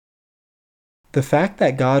The fact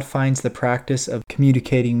that God finds the practice of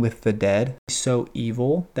communicating with the dead so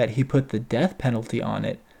evil that he put the death penalty on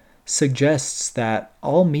it suggests that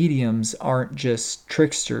all mediums aren't just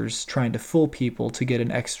tricksters trying to fool people to get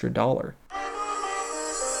an extra dollar.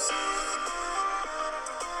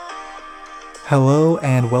 Hello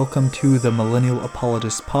and welcome to the Millennial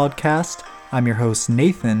Apologist Podcast. I'm your host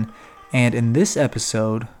Nathan, and in this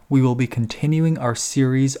episode, we will be continuing our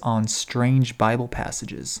series on strange Bible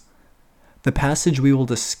passages. The passage we will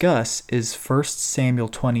discuss is 1 Samuel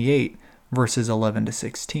 28, verses 11 to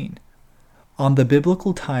 16. On the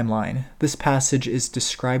biblical timeline, this passage is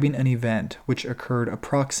describing an event which occurred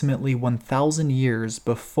approximately 1,000 years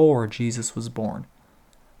before Jesus was born.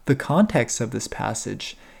 The context of this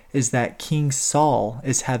passage is that King Saul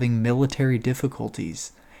is having military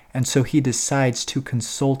difficulties, and so he decides to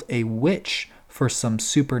consult a witch for some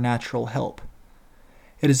supernatural help.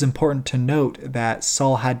 It is important to note that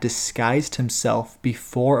Saul had disguised himself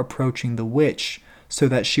before approaching the witch so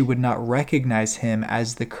that she would not recognize him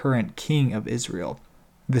as the current king of Israel.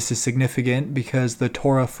 This is significant because the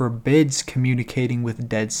Torah forbids communicating with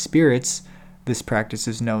dead spirits. This practice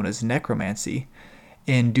is known as necromancy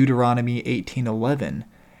in Deuteronomy 18:11,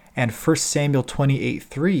 and 1 Samuel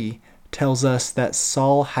 28:3 tells us that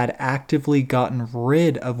Saul had actively gotten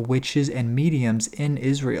rid of witches and mediums in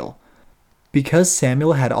Israel. Because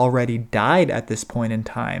Samuel had already died at this point in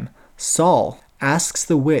time, Saul asks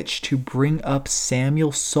the witch to bring up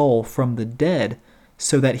Samuel's soul from the dead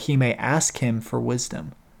so that he may ask him for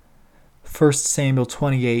wisdom. 1 Samuel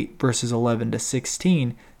 28 verses 11 to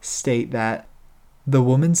 16 state that, "The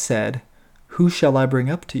woman said, 'Who shall I bring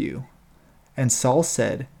up to you?' And Saul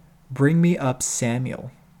said, 'Bring me up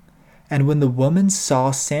Samuel.' And when the woman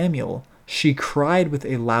saw Samuel, she cried with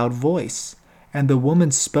a loud voice. And the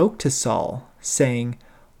woman spoke to Saul, saying,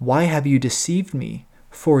 'Why have you deceived me?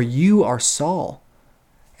 For you are Saul.'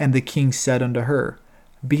 And the king said unto her,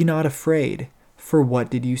 'Be not afraid, for what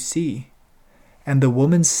did you see?' And the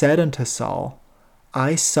woman said unto Saul,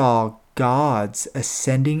 'I saw gods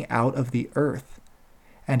ascending out of the earth.'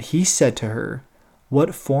 And he said to her,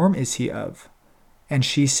 'What form is he of?' And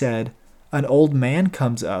she said, 'An old man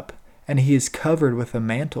comes up, and he is covered with a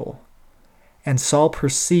mantle.' And Saul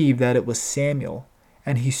perceived that it was Samuel,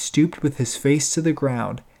 and he stooped with his face to the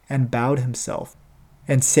ground and bowed himself.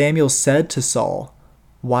 And Samuel said to Saul,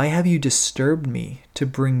 'Why have you disturbed me to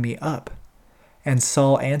bring me up?' And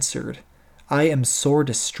Saul answered, 'I am sore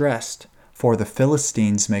distressed, for the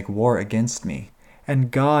Philistines make war against me,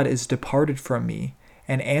 and God is departed from me,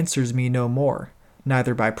 and answers me no more,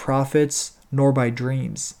 neither by prophets nor by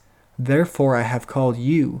dreams. Therefore I have called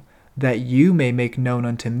you, that you may make known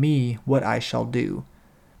unto me what I shall do.'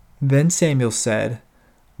 Then Samuel said,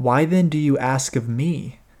 'Why then do you ask of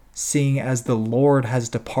me, seeing as the Lord has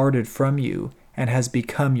departed from you and has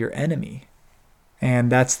become your enemy?'" And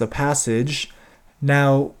that's the passage.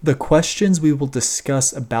 Now, the questions we will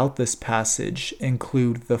discuss about this passage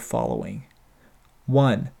include the following.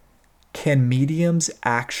 1. Can mediums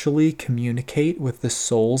actually communicate with the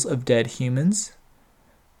souls of dead humans?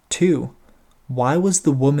 2. Why was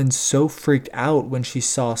the woman so freaked out when she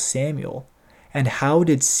saw Samuel? And how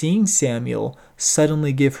did seeing Samuel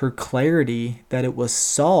suddenly give her clarity that it was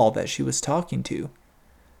Saul that she was talking to?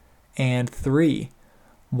 And 3.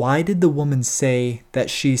 Why did the woman say that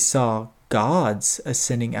she saw gods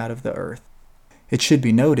ascending out of the earth? It should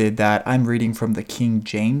be noted that I'm reading from the King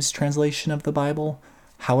James translation of the Bible.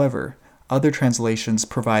 However, other translations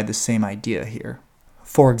provide the same idea here.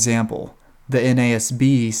 For example, the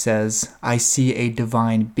NASB says, "I see a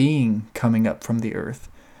divine being coming up from the earth."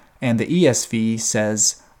 And the ESV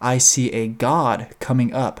says, "I see a God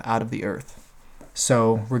coming up out of the earth."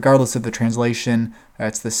 So, regardless of the translation,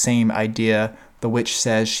 it's the same idea. The witch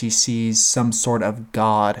says she sees some sort of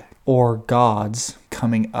God or gods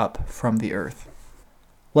coming up from the earth.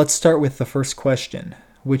 Let's start with the first question,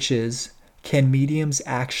 which is, can mediums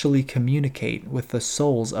actually communicate with the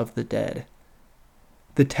souls of the dead?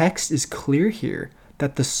 The text is clear here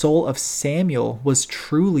that the soul of Samuel was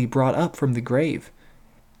truly brought up from the grave.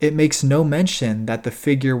 It makes no mention that the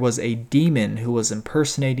figure was a demon who was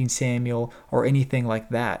impersonating Samuel or anything like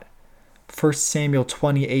that. 1 Samuel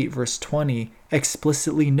 28 verse 20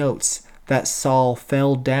 explicitly notes that Saul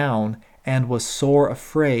fell down and was sore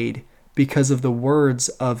afraid because of the words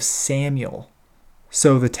of Samuel.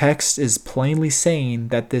 So the text is plainly saying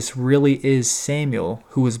that this really is Samuel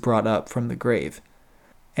who was brought up from the grave.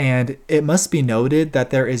 And it must be noted that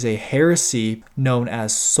there is a heresy known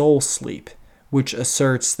as soul sleep, which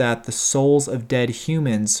asserts that the souls of dead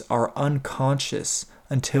humans are unconscious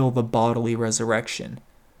until the bodily resurrection.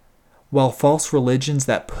 while false religions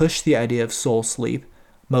that push the idea of soul sleep,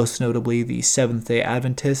 most notably the Seventh-day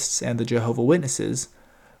Adventists and the Jehovah's Witnesses,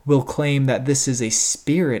 will claim that this is a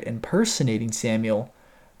spirit impersonating Samuel,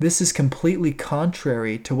 this is completely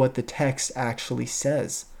contrary to what the text actually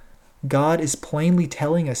says. God is plainly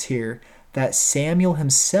telling us here that Samuel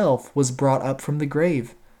himself was brought up from the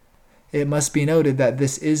grave. It must be noted that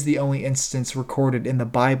this is the only instance recorded in the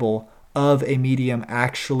Bible of a medium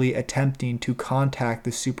actually attempting to contact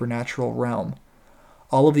the supernatural realm.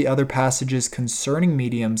 All of the other passages concerning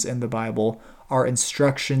mediums in the Bible are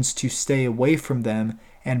instructions to stay away from them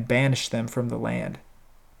and banish them from the land.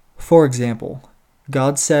 For example,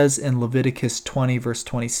 God says in Leviticus 20 verse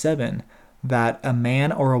 27 that a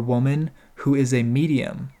man or a woman who is a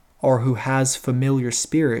medium or who has familiar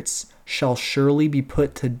spirits shall surely be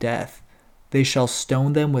put to death. They shall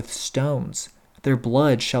stone them with stones. Their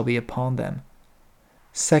blood shall be upon them.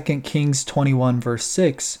 2 Kings 21 verse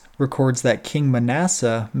 6 records that King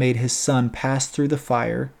Manasseh made his son pass through the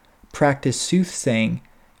fire, practiced soothsaying,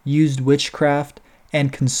 used witchcraft,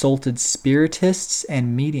 and consulted spiritists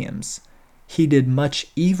and mediums. He did much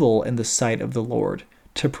evil in the sight of the Lord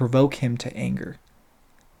to provoke him to anger.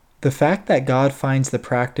 The fact that God finds the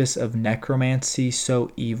practice of necromancy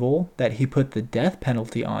so evil that he put the death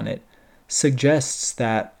penalty on it suggests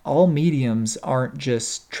that all mediums aren't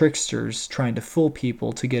just tricksters trying to fool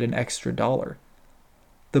people to get an extra dollar.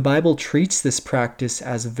 The Bible treats this practice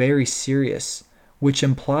as very serious, which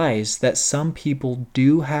implies that some people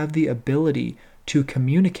do have the ability to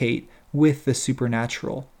communicate with the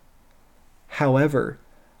supernatural. However,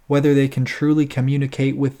 whether they can truly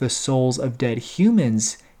communicate with the souls of dead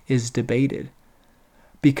humans is debated.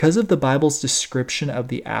 Because of the Bible's description of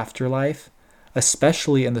the afterlife,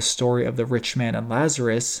 especially in the story of the rich man and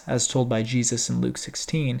Lazarus, as told by Jesus in Luke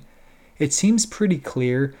 16, it seems pretty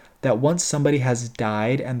clear that once somebody has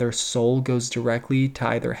died and their soul goes directly to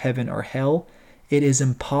either heaven or hell, it is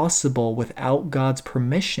impossible without God's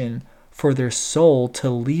permission for their soul to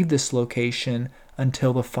leave this location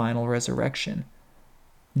until the final resurrection.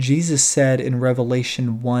 Jesus said in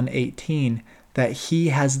Revelation 1:18 that he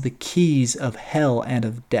has the keys of hell and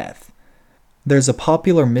of death. There's a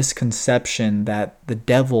popular misconception that the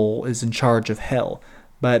devil is in charge of hell,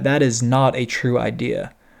 but that is not a true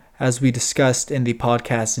idea. As we discussed in the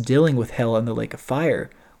podcast dealing with hell and the lake of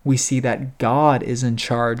fire, we see that God is in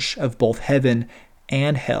charge of both heaven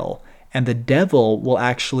and hell, and the devil will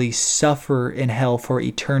actually suffer in hell for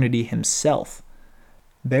eternity himself.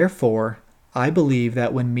 Therefore, I believe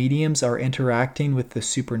that when mediums are interacting with the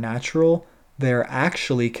supernatural, they are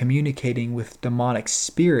actually communicating with demonic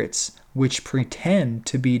spirits which pretend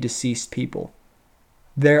to be deceased people.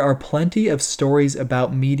 There are plenty of stories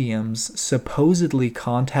about mediums supposedly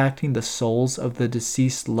contacting the souls of the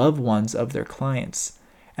deceased loved ones of their clients,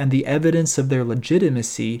 and the evidence of their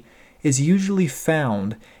legitimacy is usually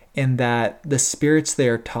found in that the spirits they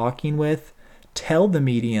are talking with tell the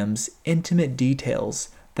mediums intimate details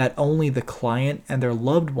that only the client and their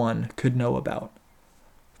loved one could know about.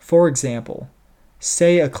 For example,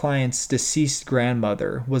 say a client's deceased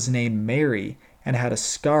grandmother was named Mary and had a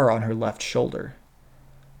scar on her left shoulder.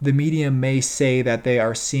 The medium may say that they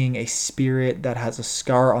are seeing a spirit that has a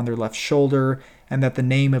scar on their left shoulder and that the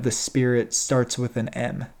name of the spirit starts with an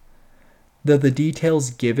M. Though the details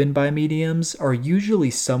given by mediums are usually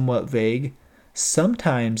somewhat vague,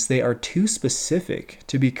 sometimes they are too specific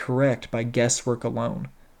to be correct by guesswork alone.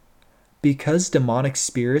 Because demonic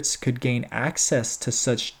spirits could gain access to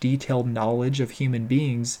such detailed knowledge of human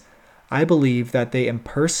beings, I believe that they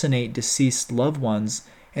impersonate deceased loved ones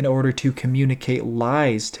in order to communicate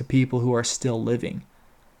lies to people who are still living.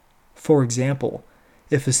 For example,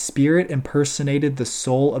 if a spirit impersonated the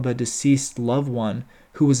soul of a deceased loved one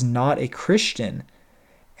who was not a Christian,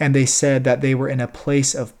 and they said that they were in a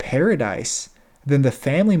place of paradise, then the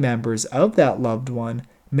family members of that loved one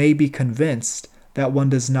may be convinced that one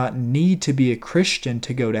does not need to be a Christian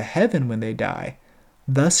to go to heaven when they die,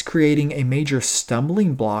 thus creating a major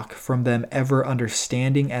stumbling block from them ever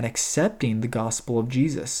understanding and accepting the gospel of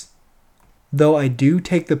Jesus. Though I do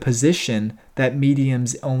take the position that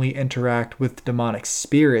mediums only interact with demonic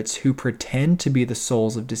spirits who pretend to be the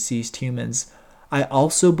souls of deceased humans, I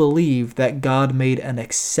also believe that God made an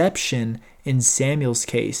exception in Samuel's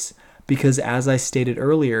case because, as I stated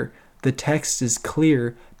earlier, the text is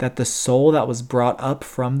clear that the soul that was brought up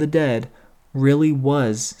from the dead really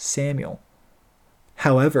was Samuel.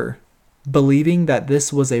 However, believing that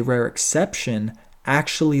this was a rare exception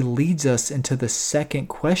actually leads us into the second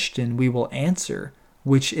question we will answer,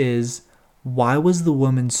 which is, why was the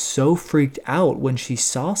woman so freaked out when she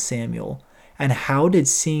saw Samuel, And how did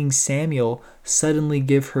seeing Samuel suddenly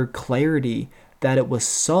give her clarity that it was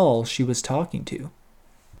Saul she was talking to?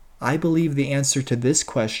 I believe the answer to this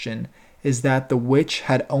question is that the witch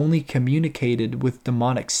had only communicated with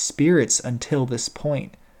demonic spirits until this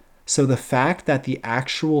point. So the fact that the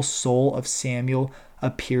actual soul of Samuel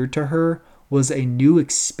appeared to her was a new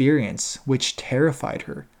experience which terrified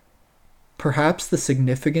her. Perhaps the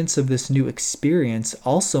significance of this new experience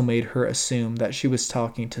also made her assume that she was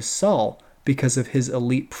talking to Saul because of his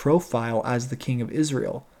elite profile as the king of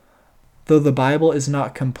Israel. Though the Bible is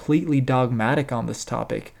not completely dogmatic on this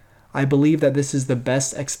topic, I believe that this is the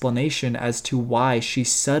best explanation as to why she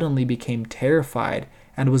suddenly became terrified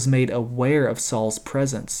and was made aware of Saul's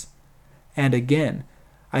presence. And again,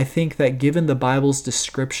 I think that given the Bible's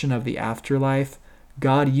description of the afterlife,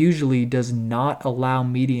 God usually does not allow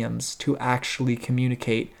mediums to actually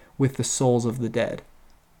communicate with the souls of the dead.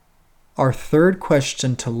 Our third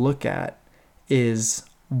question to look at is,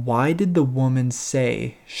 why did the woman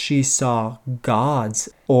say she saw gods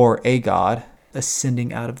or a god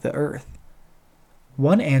ascending out of the earth?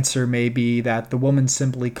 One answer may be that the woman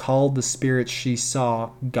simply called the spirits she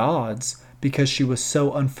saw gods because she was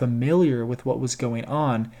so unfamiliar with what was going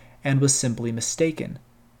on and was simply mistaken.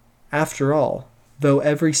 After all, though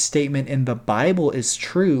every statement in the Bible is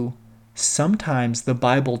true, sometimes the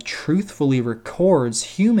Bible truthfully records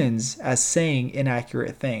humans as saying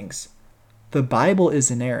inaccurate things. The Bible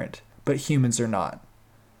is inerrant, but humans are not.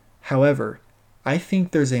 However, I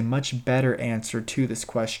think there's a much better answer to this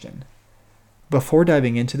question. Before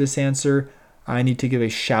diving into this answer, I need to give a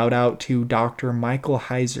shout out to Dr. Michael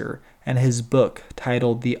Heiser and his book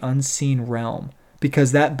titled The Unseen Realm,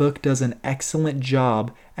 because that book does an excellent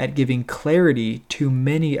job at giving clarity to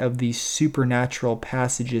many of these supernatural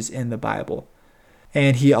passages in the Bible.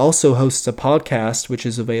 And he also hosts a podcast, which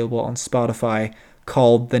is available on Spotify,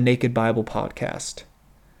 called the Naked Bible Podcast.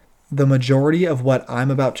 The majority of what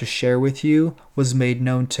I'm about to share with you was made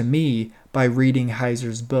known to me by reading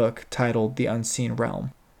Heiser's book titled The Unseen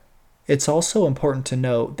Realm. It's also important to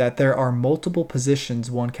note that there are multiple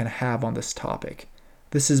positions one can have on this topic.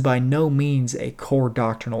 This is by no means a core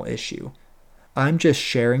doctrinal issue. I'm just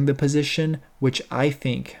sharing the position which I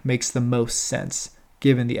think makes the most sense,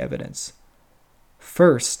 given the evidence.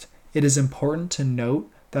 First, it is important to note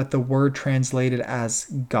that the word translated as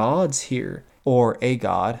gods here, or a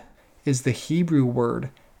god, is the Hebrew word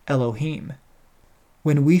Elohim.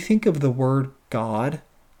 When we think of the word God,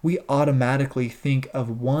 we automatically think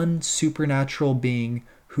of one supernatural being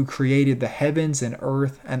who created the heavens and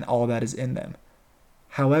earth and all that is in them.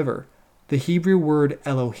 However, the Hebrew word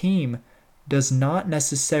Elohim does not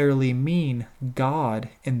necessarily mean God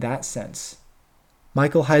in that sense.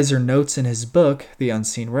 Michael Heiser notes in his book, The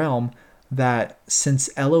Unseen Realm, that since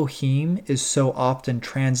Elohim is so often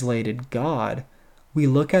translated God, we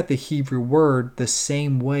look at the Hebrew word the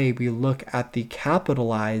same way we look at the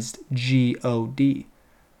capitalized God.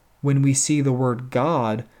 When we see the word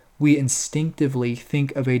God, we instinctively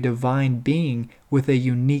think of a divine being with a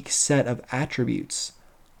unique set of attributes: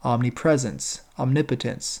 omnipresence,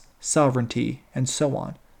 omnipotence, sovereignty, and so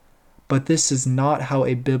on. But this is not how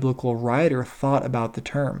a biblical writer thought about the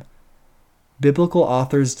term. Biblical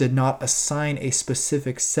authors did not assign a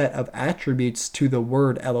specific set of attributes to the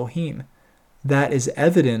word Elohim. That is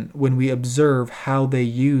evident when we observe how they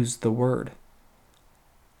use the word.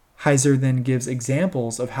 Heiser then gives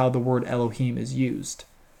examples of how the word Elohim is used.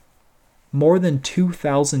 More than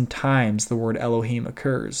 2,000 times the word Elohim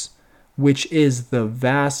occurs, which is the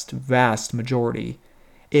vast, vast majority.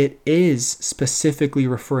 It is specifically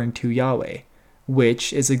referring to Yahweh,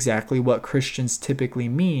 which is exactly what Christians typically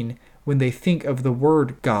mean when they think of the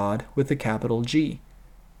word God with a capital G.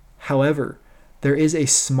 However, there is a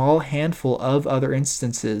small handful of other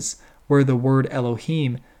instances where the word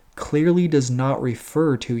Elohim clearly does not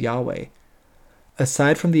refer to Yahweh.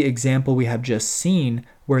 Aside from the example we have just seen,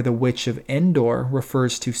 where the witch of Endor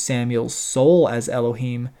refers to Samuel's soul as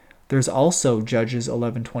Elohim, there's also Judges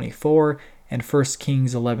 11:24 and 1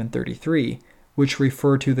 Kings 11:33, which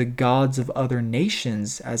refer to the gods of other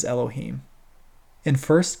nations as Elohim. In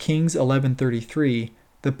 1 Kings 11:33,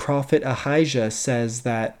 the prophet Ahijah says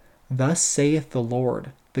that, "Thus saith the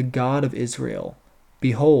Lord, the God of Israel,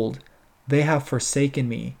 Behold, they have forsaken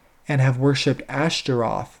me, and have worshipped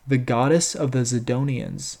Ashtaroth, the goddess of the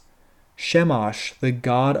Zidonians, Shemash, the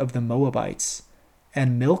god of the Moabites,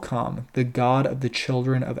 and Milcom, the god of the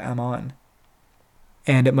children of Ammon."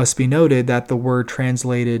 And it must be noted that the word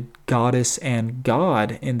translated goddess and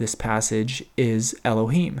God in this passage is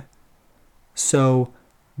Elohim. So,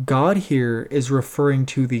 God here is referring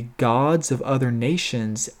to the gods of other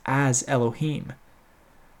nations as Elohim.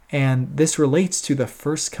 And this relates to the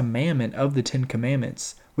first commandment of the Ten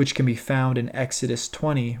Commandments, which can be found in Exodus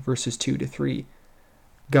 20, verses 2 to 3.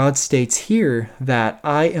 God states here that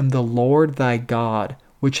I am the Lord thy God,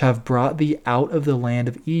 which have brought thee out of the land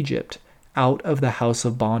of Egypt, out of the house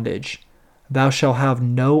of bondage. Thou shalt have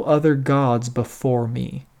no other gods before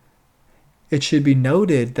me. It should be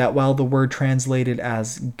noted that while the word translated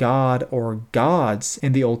as God or gods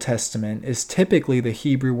in the Old Testament is typically the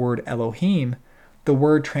Hebrew word Elohim, the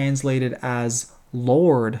word translated as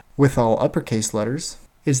Lord with all uppercase letters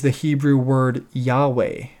is the Hebrew word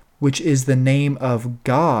Yahweh, which is the name of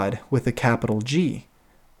God with a capital G,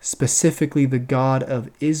 specifically the God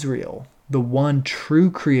of Israel, the one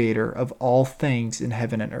true creator of all things in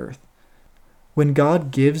heaven and earth. When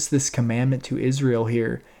God gives this commandment to Israel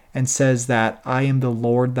here and says that I am the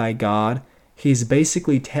Lord thy God, he's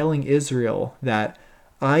basically telling Israel that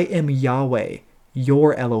I am Yahweh,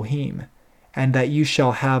 your Elohim, and that you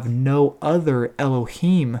shall have no other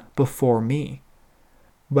Elohim before me.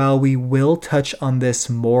 While we will touch on this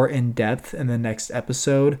more in depth in the next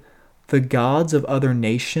episode, the gods of other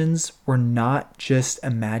nations were not just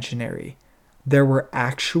imaginary. There were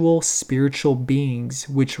actual spiritual beings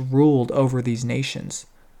which ruled over these nations.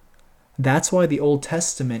 That's why the Old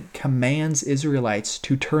Testament commands Israelites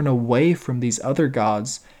to turn away from these other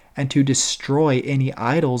gods and to destroy any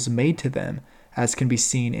idols made to them, as can be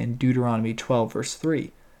seen in Deuteronomy 12, verse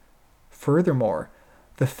 3. Furthermore,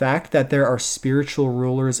 the fact that there are spiritual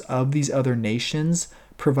rulers of these other nations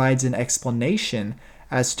provides an explanation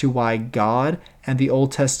as to why God and the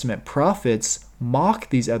Old Testament prophets mock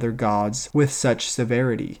these other gods with such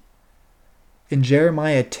severity. In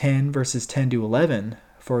Jeremiah 10, verses 10 to 11,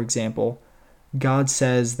 for example, God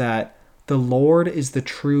says that the Lord is the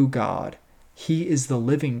true God, he is the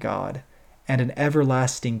living God, and an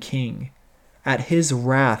everlasting King. At his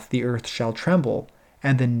wrath the earth shall tremble,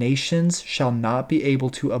 and the nations shall not be able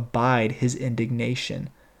to abide his indignation.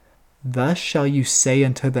 Thus shall you say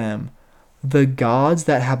unto them, the gods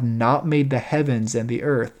that have not made the heavens and the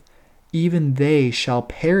earth, even they shall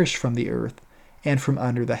perish from the earth and from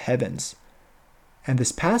under the heavens. And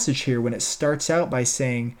this passage here, when it starts out by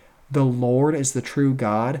saying, the Lord is the true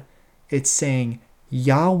God, it's saying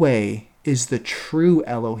Yahweh is the true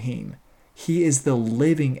Elohim. He is the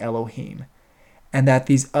living Elohim. And that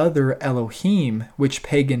these other Elohim, which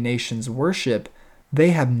pagan nations worship, they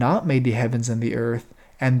have not made the heavens and the earth,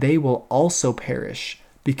 and they will also perish,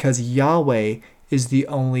 because Yahweh is the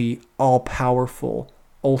only all-powerful,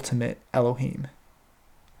 ultimate Elohim.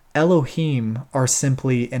 Elohim are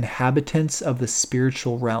simply inhabitants of the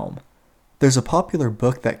spiritual realm. There's a popular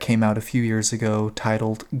book that came out a few years ago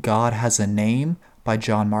titled God Has a Name by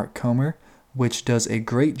John Mark Comer, which does a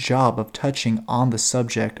great job of touching on the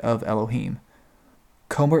subject of Elohim.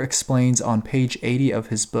 Comer explains on page 80 of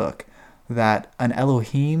his book that an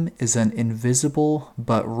Elohim is an invisible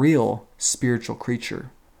but real spiritual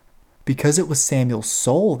creature. Because it was Samuel's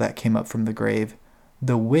soul that came up from the grave,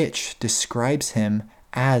 the witch describes him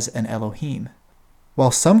as an Elohim.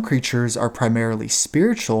 While some creatures are primarily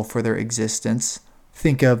spiritual for their existence,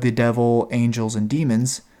 think of the devil, angels, and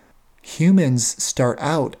demons, humans start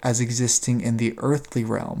out as existing in the earthly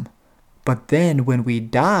realm. But then when we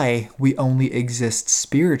die, we only exist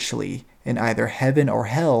spiritually in either heaven or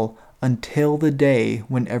hell until the day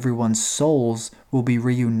when everyone's souls will be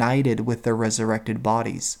reunited with their resurrected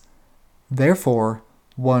bodies. Therefore,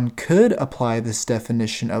 one could apply this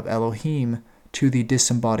definition of Elohim to the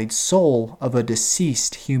disembodied soul of a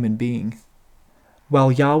deceased human being.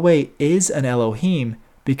 While Yahweh is an Elohim,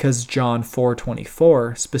 because John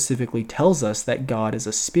 4:24 specifically tells us that God is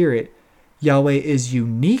a spirit, Yahweh is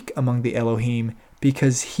unique among the Elohim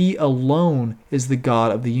because he alone is the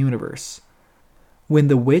God of the universe. When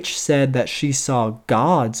the witch said that she saw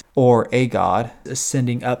gods, or a god,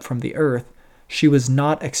 ascending up from the earth, she was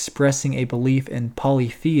not expressing a belief in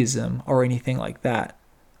polytheism or anything like that.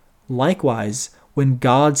 Likewise, when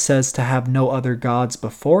God says to have no other gods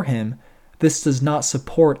before him, this does not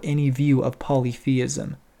support any view of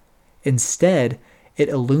polytheism. Instead, it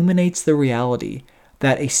illuminates the reality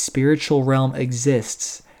that a spiritual realm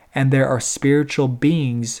exists and there are spiritual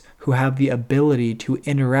beings who have the ability to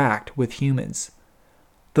interact with humans.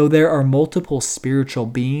 Though there are multiple spiritual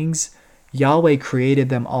beings, Yahweh created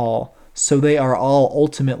them all, so they are all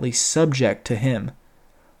ultimately subject to him.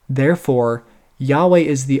 Therefore, Yahweh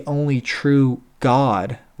is the only true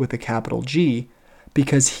God with a capital G,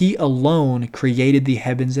 because he alone created the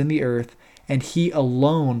heavens and the earth, and he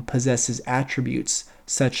alone possesses attributes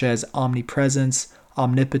such as omnipresence,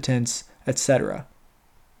 omnipotence, etc.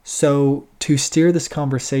 So, to steer this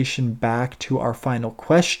conversation back to our final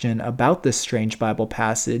question about this strange Bible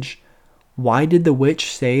passage, why did the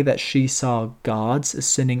witch say that she saw gods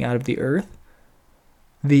ascending out of the earth?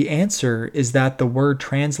 The answer is that the word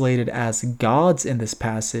translated as gods in this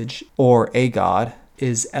passage, or a god,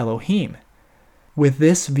 is Elohim. With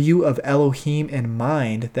this view of Elohim in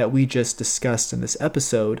mind that we just discussed in this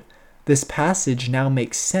episode, this passage now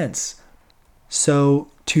makes sense. So,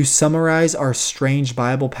 to summarize our strange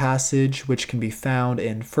Bible passage, which can be found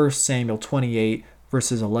in 1 Samuel 28,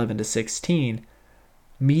 verses 11 to 16,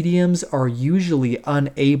 mediums are usually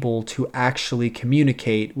unable to actually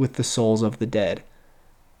communicate with the souls of the dead.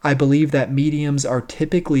 I believe that mediums are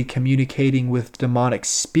typically communicating with demonic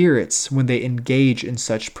spirits when they engage in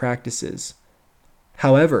such practices.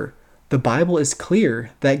 However, the Bible is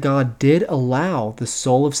clear that God did allow the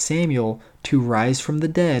soul of Samuel to rise from the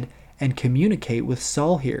dead and communicate with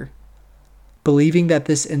Saul here. Believing that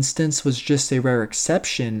this instance was just a rare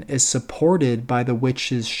exception is supported by the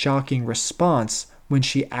witch's shocking response when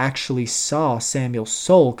she actually saw Samuel's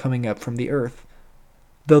soul coming up from the earth.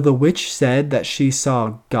 Though the witch said that she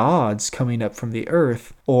saw gods coming up from the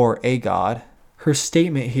earth, or a god, her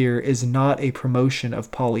statement here is not a promotion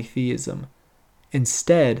of polytheism.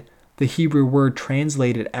 Instead, the Hebrew word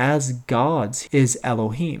translated as gods is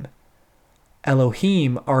Elohim.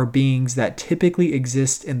 Elohim are beings that typically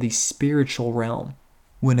exist in the spiritual realm.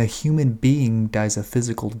 When a human being dies a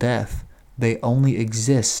physical death, they only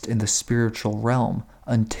exist in the spiritual realm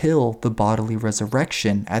until the bodily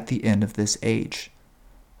resurrection at the end of this age.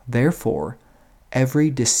 Therefore, every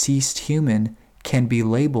deceased human can be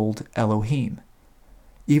labeled Elohim.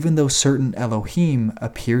 Even though certain Elohim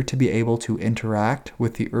appear to be able to interact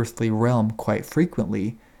with the earthly realm quite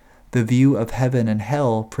frequently, the view of heaven and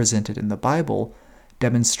hell presented in the Bible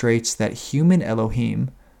demonstrates that human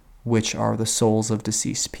Elohim, which are the souls of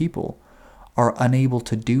deceased people, are unable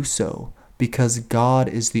to do so because God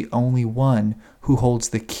is the only one who holds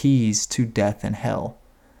the keys to death and hell.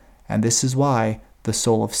 And this is why the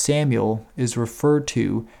soul of Samuel is referred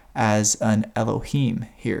to as an Elohim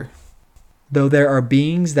here. Though there are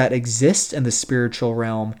beings that exist in the spiritual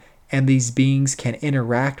realm, and these beings can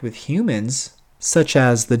interact with humans, such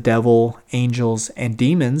as the devil, angels, and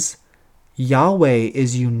demons, Yahweh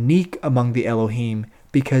is unique among the Elohim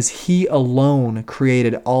because He alone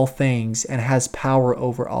created all things and has power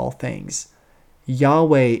over all things.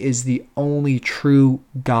 Yahweh is the only true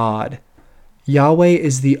God. Yahweh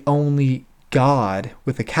is the only God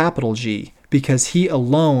with a capital G because He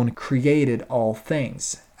alone created all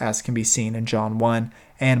things, as can be seen in John 1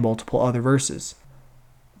 and multiple other verses.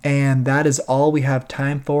 And that is all we have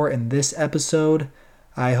time for in this episode.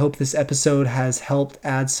 I hope this episode has helped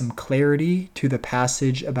add some clarity to the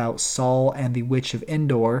passage about Saul and the Witch of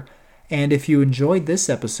Endor. And if you enjoyed this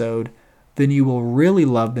episode, then you will really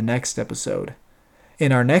love the next episode.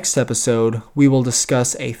 In our next episode, we will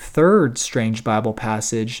discuss a third strange Bible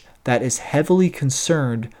passage that is heavily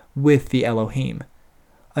concerned with the Elohim.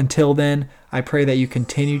 Until then, I pray that you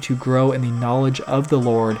continue to grow in the knowledge of the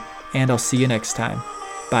Lord, and I'll see you next time.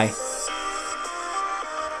 Bye.